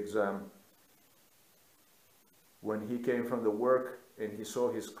failed the exam. When he came from the work and he saw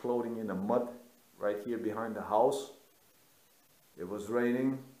his clothing in the mud right here behind the house, it was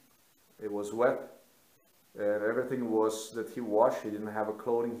raining, it was wet, and everything was that he washed. He didn't have a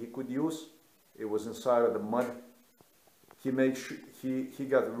clothing he could use. It was inside of the mud. He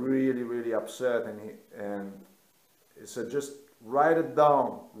got really upset, and he said, just write it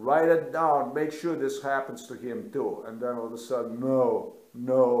down, make sure this happens to him too. And then all of a sudden, no,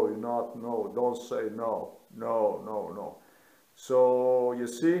 don't say no. So you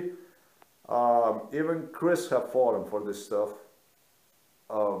see, even Chris have fallen for this stuff.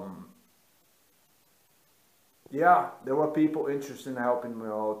 Yeah, there were people interested in helping me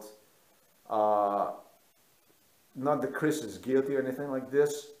out. Not that Chris is guilty or anything like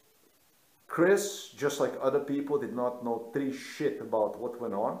this. Chris, just like other people, did not know three shit about what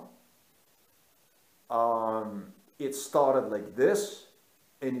went on. It started like this,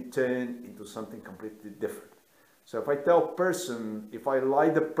 and it turned into something completely different. So if I tell person, if I lie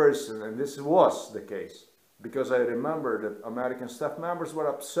the person, and this was the case, because I remember that American staff members were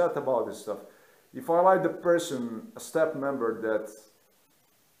upset about this stuff. If I lie the person, a staff member, that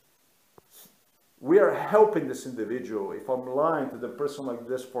we are helping this individual, if I'm lying to the person like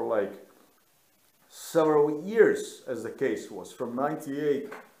this for like several years, as the case was, from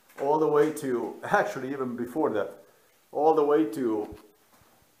 98 all the way to, actually even before that, all the way to,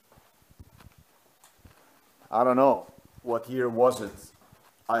 I don't know, what year was it?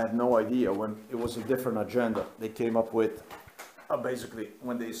 I have no idea. When it was a different agenda they came up with, basically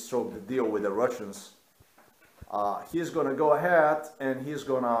when they struck the deal with the Russians. He's gonna go ahead and he's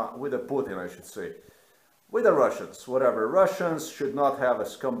gonna, with the Putin I should say, with the Russians, whatever. Russians should not have a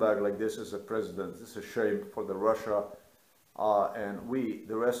scumbag like this as a president. It's a shame for the Russia, and we,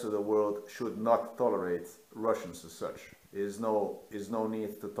 the rest of the world, should not tolerate Russians as such. Is no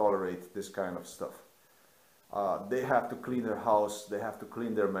need to tolerate this kind of stuff. They have to clean their house, they have to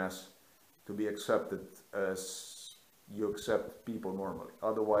clean their mess to be accepted as you accept people normally.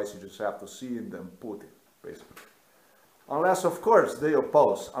 Otherwise you just have to see in them Putin, basically. Unless of course they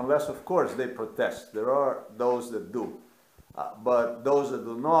oppose, unless of course they protest. There are those that do. But those that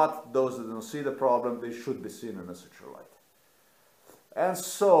do not, those that don't see the problem, they should be seen in such a light. And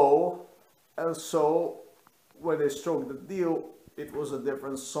so when they struck the deal, it was a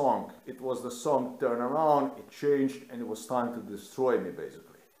different song. It was the song Turn Around, it changed, and it was time to destroy me, basically.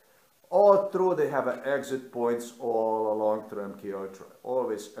 All through, they have exit points all along through MK Ultra.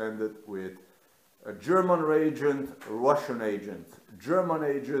 Always ended with a German agent, Russian agent, German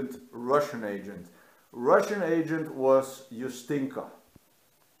agent, Russian agent. Russian agent was Justinka.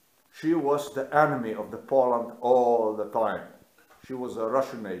 She was the enemy of the Poland all the time. She was a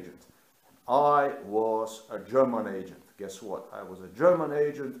Russian agent. I was a German agent. Guess what? I was a German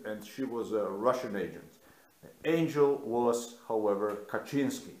agent and she was a Russian agent. The angel was, however,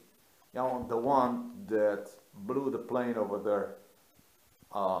 Kaczynski. You know, the one that blew the plane over there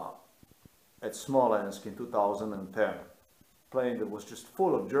at Smolensk in 2010. Plane that was just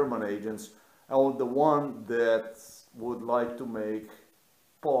full of German agents, and the one that would like to make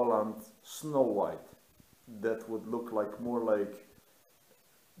Poland Snow White, that would look like more like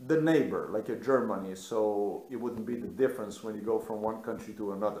the neighbor, like a Germany, so it wouldn't be the difference when you go from one country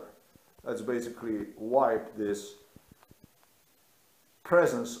to another. That's basically wipe this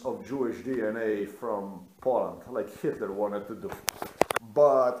presence of Jewish DNA from Poland, like Hitler wanted to do.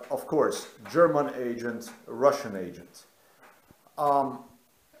 But of course, German agent, Russian agent.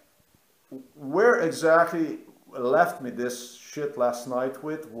 Where exactly left me this shit last night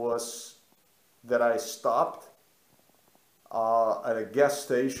with was that I stopped at a gas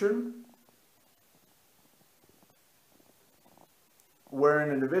station where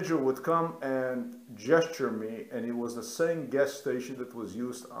an individual would come and gesture me, and it was the same gas station that was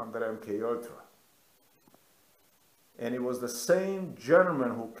used under MK Ultra. And it was the same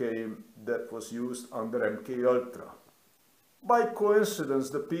gentleman who came that was used under MK Ultra. By coincidence,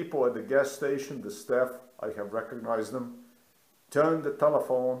 the people at the gas station, the staff, I have recognized them, turned the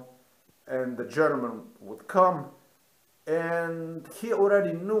telephone, and the gentleman would come, and he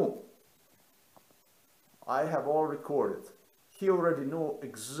already knew. I have all recorded. He already knew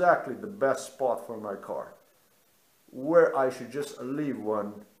exactly the best spot for my car, where I should just leave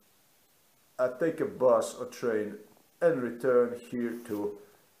one, take a bus or train, and return here to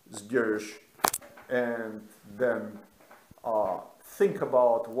Zgierz and then think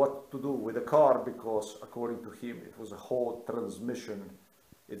about what to do with the car, because according to him it was a whole transmission,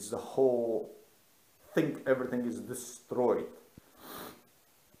 it's the whole thing, everything is destroyed.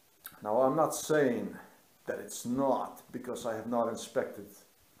 Now I'm not saying that it's not, because I have not inspected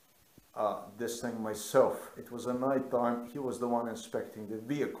this thing myself. It was a night time, he was the one inspecting the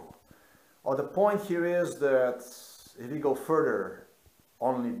vehicle. The point here is that if you go further,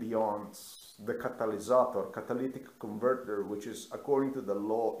 only beyond the catalytic converter, which is according to the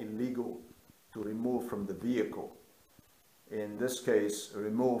law illegal to remove from the vehicle. In this case,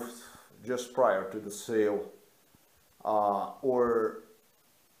 removed just prior to the sale, or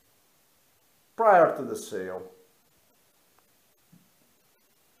prior to the sale,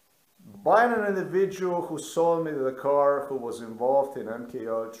 by an individual who sold me the car, who was involved in MK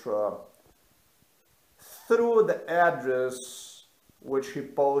Ultra, through the address which he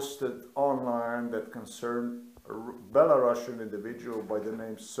posted online that concerned a Belarusian individual by the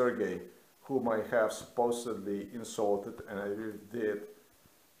name Sergey, whom I have supposedly insulted, and I really did.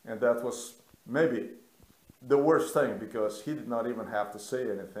 And that was maybe the worst thing, because he did not even have to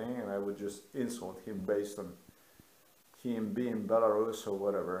say anything, and I would just insult him based on him being Belarus or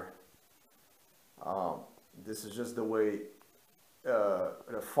whatever. This is just the way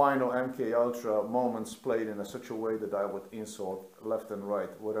the final MK Ultra moments played in such a way that I would insult left and right,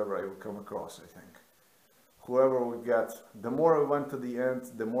 whatever I would come across, I think. Whoever would get, the more I went to the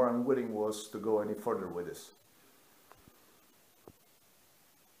end, the more unwilling was to go any further with this.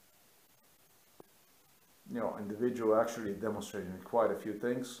 You know, individual actually demonstrated quite a few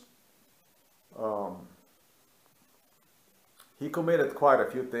things. He committed quite a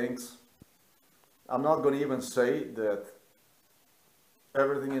few things. I'm not going to even say that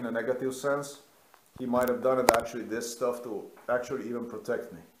everything in a negative sense. He might have done it, actually, this stuff to actually even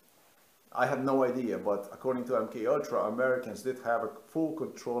protect me. I have no idea, but according to MK Ultra, Americans did have a full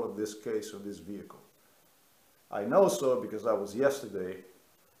control of this case, of this vehicle. I know so because I was yesterday,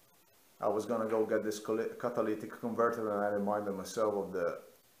 I was gonna go get this catalytic converter, and I reminded myself of the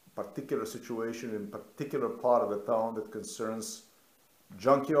particular situation in particular part of the town that concerns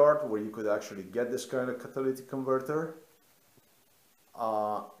junkyard, where you could actually get this kind of catalytic converter.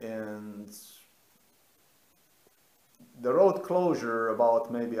 And the road closure,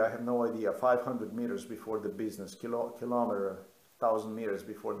 about maybe, I have no idea, 500 meters before the business, kilometer, 1,000 meters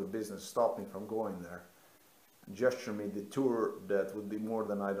before the business, stopped me from going there. Gesture me the tour that would be more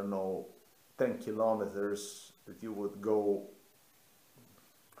than, I don't know, 10 kilometers that you would go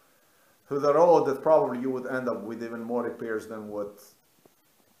through the road, that probably you would end up with even more repairs than what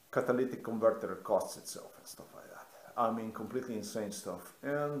catalytic converter costs itself and stuff like that. I mean, completely insane stuff.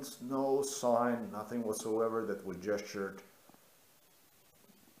 And no sign, nothing whatsoever that would gesture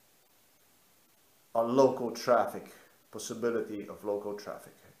a local traffic, possibility of local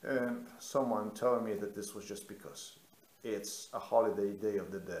traffic. And someone telling me that this was just because it's a holiday, Day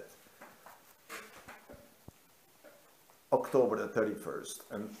of the Dead, October the 31st,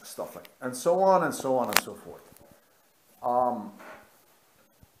 and stuff like that, and so on and so on and so forth.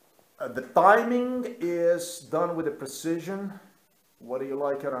 The timing is done with a precision, whether you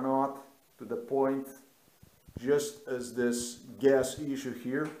like it or not, to the point, just as this gas issue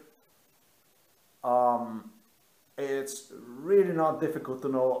here. It's really not difficult to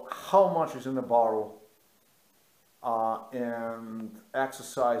know how much is in the barrel, and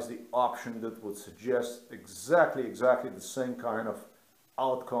exercise the option that would suggest exactly the same kind of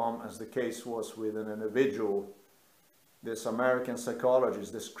outcome as the case was with an individual, this American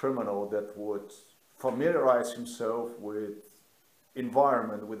psychologist, this criminal that would familiarize himself with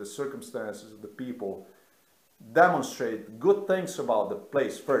environment, with the circumstances of the people, demonstrate good things about the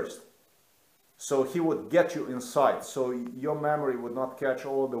place first. So he would get you inside, so your memory would not catch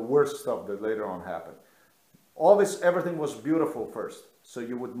all the worst stuff that later on happened. Always, everything was beautiful first, so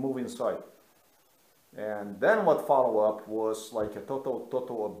you would move inside. And then what followed up was like a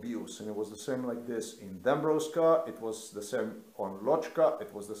total abuse, and it was the same like this in Dembrovska, it was the same on Lochka,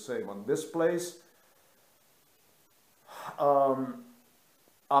 it was the same on this place. I'm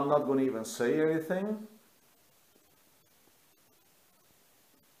not going to even say anything.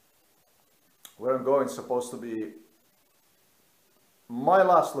 Where I'm going is supposed to be my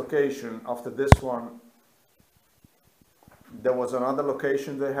last location. After this one, there was another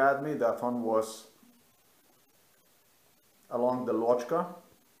location they had me. That one was along the Lochka.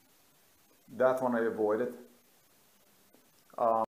 That one I avoided.